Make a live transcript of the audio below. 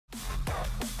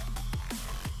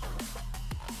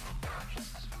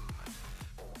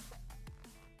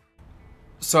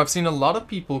So I've seen a lot of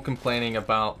people complaining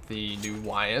about the new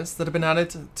wires that have been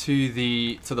added to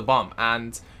the bomb,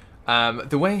 and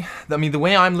the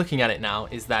way I'm looking at it now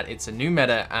is that it's a new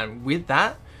meta, and with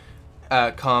that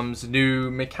comes new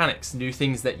mechanics, new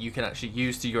things that you can actually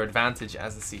use to your advantage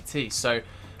as a CT. So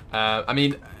I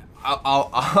mean,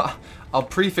 I'll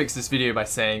prefix this video by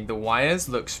saying the wires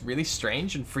looks really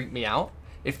strange and freak me out.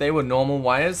 If they were normal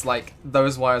wires, like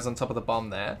those wires on top of the bomb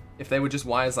there, if they were just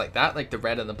wires like that, like the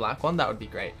red and the black one, that would be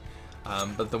great.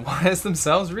 But the wires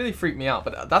themselves really freak me out.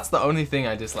 But that's the only thing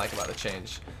I dislike about the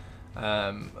change.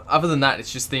 Other than that,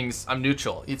 it's just things, I'm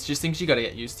neutral. It's just things you gotta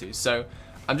get used to. So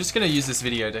I'm just gonna use this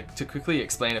video to quickly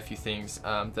explain a few things,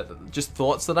 just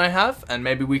thoughts that I have, and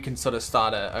maybe we can sort of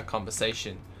start a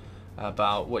conversation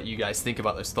about what you guys think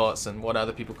about those thoughts and what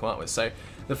other people come up with. So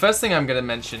the first thing I'm gonna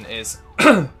mention is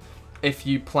if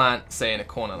you plant, say, in a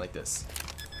corner like this.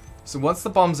 So once the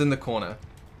bomb's in the corner,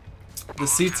 the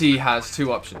CT has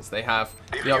two options. They have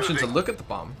the option to look at the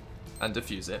bomb and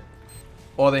defuse it,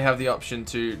 or they have the option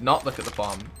to not look at the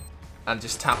bomb and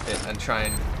just tap it and try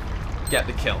and get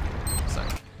the kill. So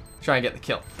try and get the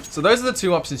kill. So those are the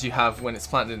two options you have when it's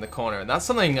planted in the corner, and that's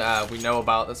something we know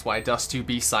about. That's why Dust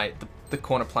 2B site, the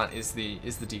corner plant is the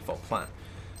default plant.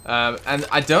 And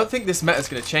I don't think this meta is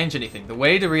going to change anything. The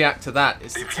way to react to that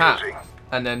is to tap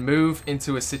and then move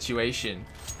into a situation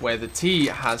where the T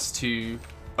has to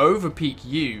over-peek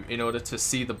you in order to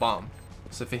see the bomb.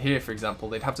 So for here, for example,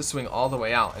 they'd have to swing all the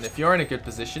way out. And if you're in a good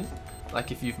position,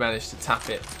 like if you've managed to tap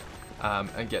it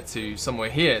and get to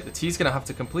somewhere here, the T's going to have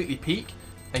to completely peek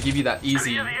and give you that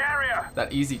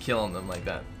easy kill on them like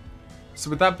that. So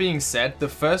with that being said, the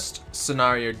first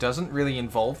scenario doesn't really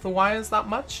involve the wires that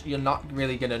much. You're not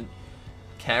really going to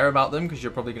care about them because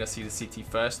you're probably going to see the CT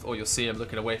first, or you'll see them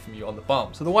looking away from you on the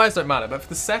bomb. So the wires don't matter. But for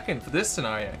the second, for this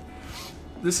scenario,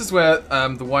 this is where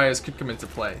the wires could come into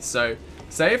play. So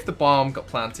say if the bomb got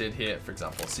planted here, for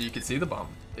example, so you could see the bomb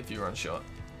if you were unsure,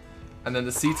 and then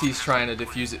the CT is trying to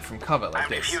defuse it from cover like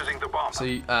this. So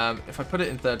if I put it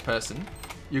in third person,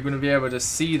 you're going to be able to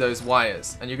see those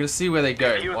wires, and you're going to see where they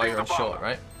go while you're unsure,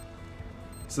 right?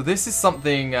 So this is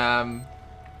something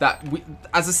that we,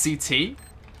 as a CT,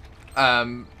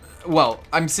 well,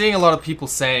 I'm seeing a lot of people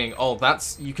saying, oh,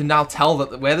 you can now tell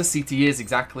that where the CT is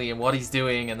exactly and what he's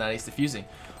doing and that he's defusing.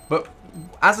 But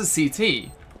as a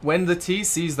CT, when the T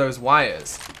sees those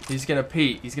wires, he's going to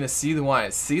peek, he's going to see the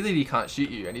wires, see that he can't shoot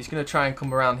you, and he's going to try and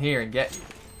come around here and get you.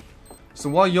 So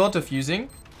while you're defusing,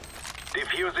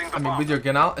 with your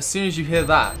gun out, as soon as you hear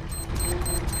that,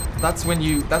 that's when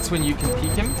you can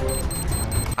peek him,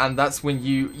 and that's when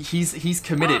he's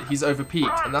committed, he's over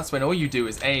peeked, and that's when all you do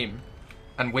is aim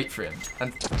and wait for him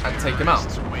and take him out.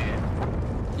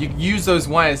 You use those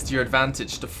wires to your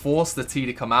advantage to force the T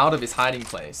to come out of his hiding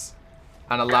place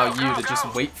and allow you to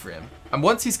just wait for him. And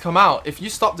once he's come out, if you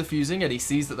stop defusing and he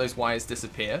sees that those wires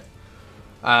disappear,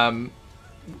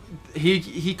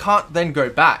 he can't then go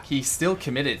back. He's still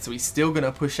committed, so he's still going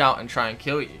to push out and try and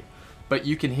kill you. But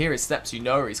you can hear his steps, you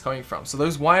know where he's coming from. So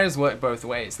those wires work both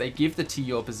ways. They give the T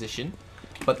your position,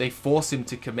 but they force him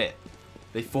to commit.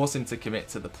 They force him to commit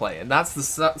to the play. And that's the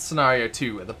scenario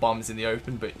 2, where the bomb's in the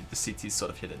open, but the CT's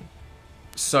sort of hidden.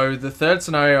 So the third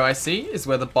scenario I see is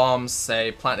where the bomb's,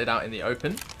 say, planted out in the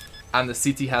open, and the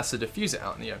CT has to defuse it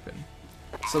out in the open.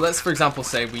 So let's, for example,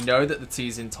 say we know that the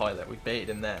T's in toilet. We've baited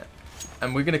him there.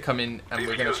 And we're going to come in and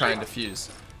we're going to try and defuse.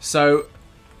 So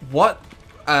what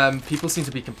people seem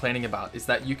to be complaining about is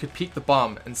that you could peek the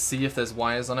bomb and see if there's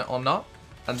wires on it or not.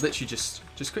 And literally just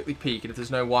quickly peek, and if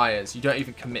there's no wires, you don't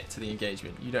even commit to the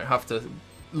engagement. You don't have to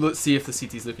see if the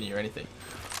CT's looking at you or anything.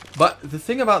 But the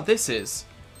thing about this is,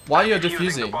 while you're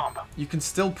defusing, you can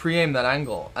still pre-aim that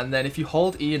angle. And then if you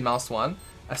hold E and mouse 1,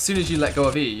 as soon as you let go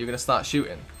of E, you're going to start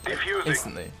shooting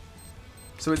instantly.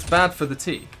 So it's bad for the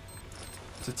T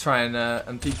to try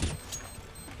and peek you,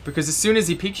 because as soon as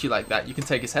he peeks you like that, you can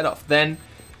take his head off. Then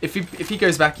if he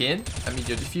goes back in, I mean,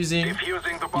 you're defusing,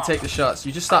 you take the shots,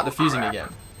 you just start defusing again,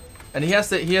 and he has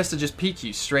to just peek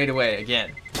you straight away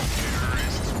again.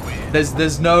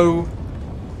 There's no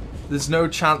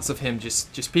chance of him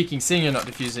just peeking, seeing you're not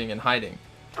defusing and hiding,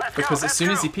 because as soon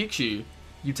as he peeks you,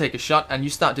 you take a shot and you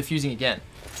start defusing again.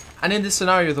 And in this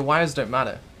scenario, the wires don't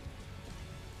matter.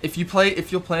 If you're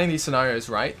playing these scenarios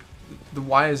right, the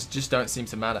wires just don't seem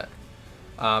to matter.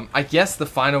 I guess the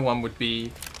final one would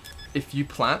be if you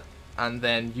plant and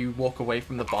then you walk away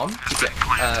from the bomb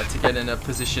to get in a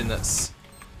position that's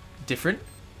different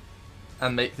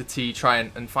and make the T try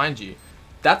and find you.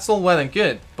 That's all well and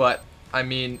good, but I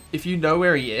mean, if you know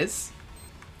where he is,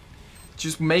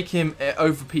 just make him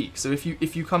over peek. So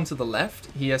if you come to the left,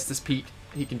 he has this peek,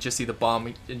 he can just see the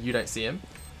bomb and you don't see him.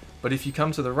 But if you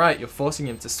come to the right, you're forcing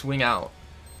him to swing out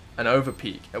and over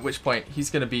peek, at which point he's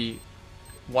going to be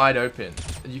wide open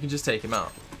and you can just take him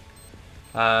out.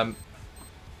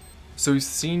 So we've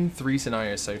seen 3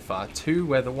 scenarios so far. 2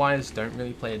 where the wires don't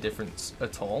really play a difference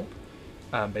at all,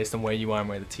 based on where you are and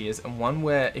where the T is, and 1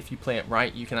 where if you play it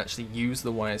right, you can actually use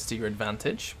the wires to your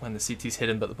advantage when the CT's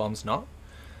hidden but the bomb's not,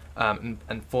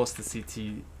 and force the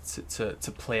CT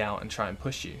to play out and try and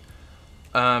push you.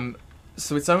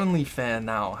 So it's only fair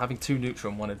now, having 2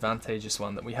 neutral and 1 advantageous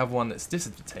one, that we have one that's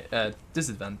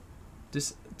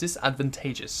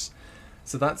disadvantageous.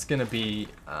 So that's going to be,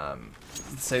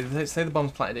 say the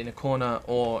bomb's planted in a corner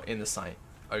or in the site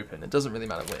open. It doesn't really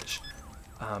matter which.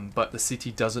 But the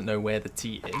CT doesn't know where the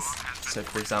T is. So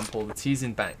for example, the T's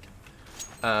in bank.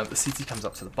 The CT comes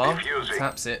up to the bomb,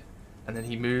 taps it, and then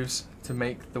he moves to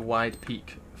make the wide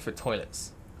peak for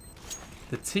toilets.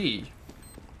 The T,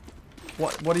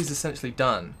 what he's essentially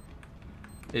done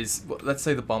is, let's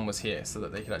say the bomb was here so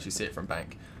that they could actually see it from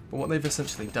bank. But what they've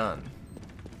essentially done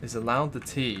is allowed the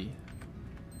T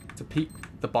to peek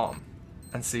the bomb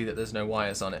and see that there's no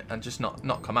wires on it and just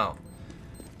not come out.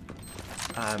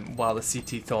 While the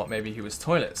CT thought maybe he was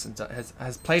toilets and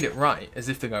has played it right as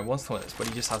if the guy was toilets, but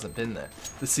he just hasn't been there.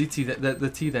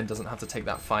 The T then doesn't have to take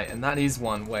that fight, and that is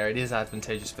one where it is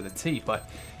advantageous for the T. But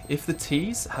if the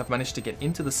Ts have managed to get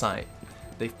into the site,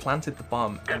 they've planted the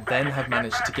bomb, and then have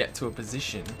managed to get to a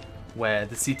position where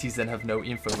the CTs then have no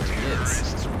info where he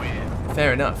is,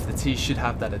 fair enough, the Ts should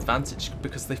have that advantage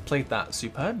because they've played that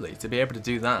superbly. To be able to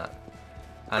do that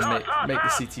and make the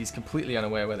CTs completely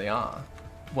unaware where they are,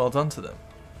 well done to them.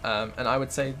 And I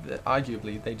would say that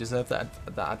arguably they deserve that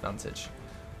advantage.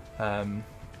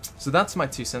 So that's my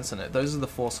 2 cents on it. Those are the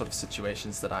 4 sort of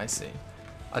situations that I see.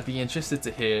 I'd be interested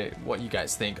to hear what you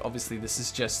guys think. Obviously this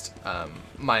is just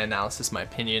my analysis, my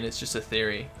opinion. It's just a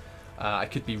theory. I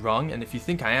could be wrong, and if you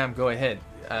think I am, go ahead.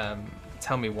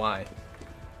 Tell me why.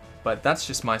 But that's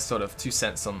just my sort of 2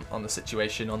 cents on the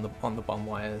situation, on the bomb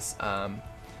wires.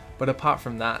 But apart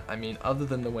from that, I mean, other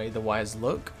than the way the wires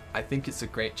look, I think it's a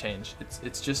great change.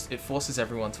 It forces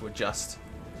everyone to adjust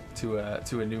to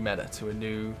a new meta, to a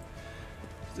new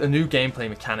gameplay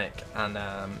mechanic, and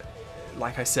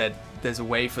like I said, there's a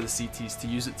way for the CTs to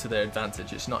use it to their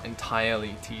advantage. It's not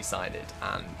entirely T-sided,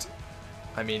 and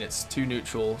I mean, it's 2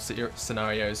 neutral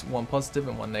scenarios, 1 positive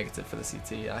and 1 negative for the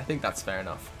CT, and I think that's fair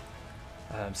enough.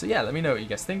 So yeah, let me know what you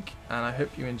guys think, and I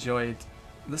hope you enjoyed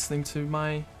listening to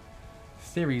my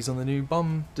theories on the new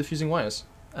bomb diffusing wires.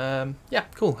 Yeah,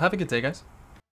 cool. Have a good day, guys.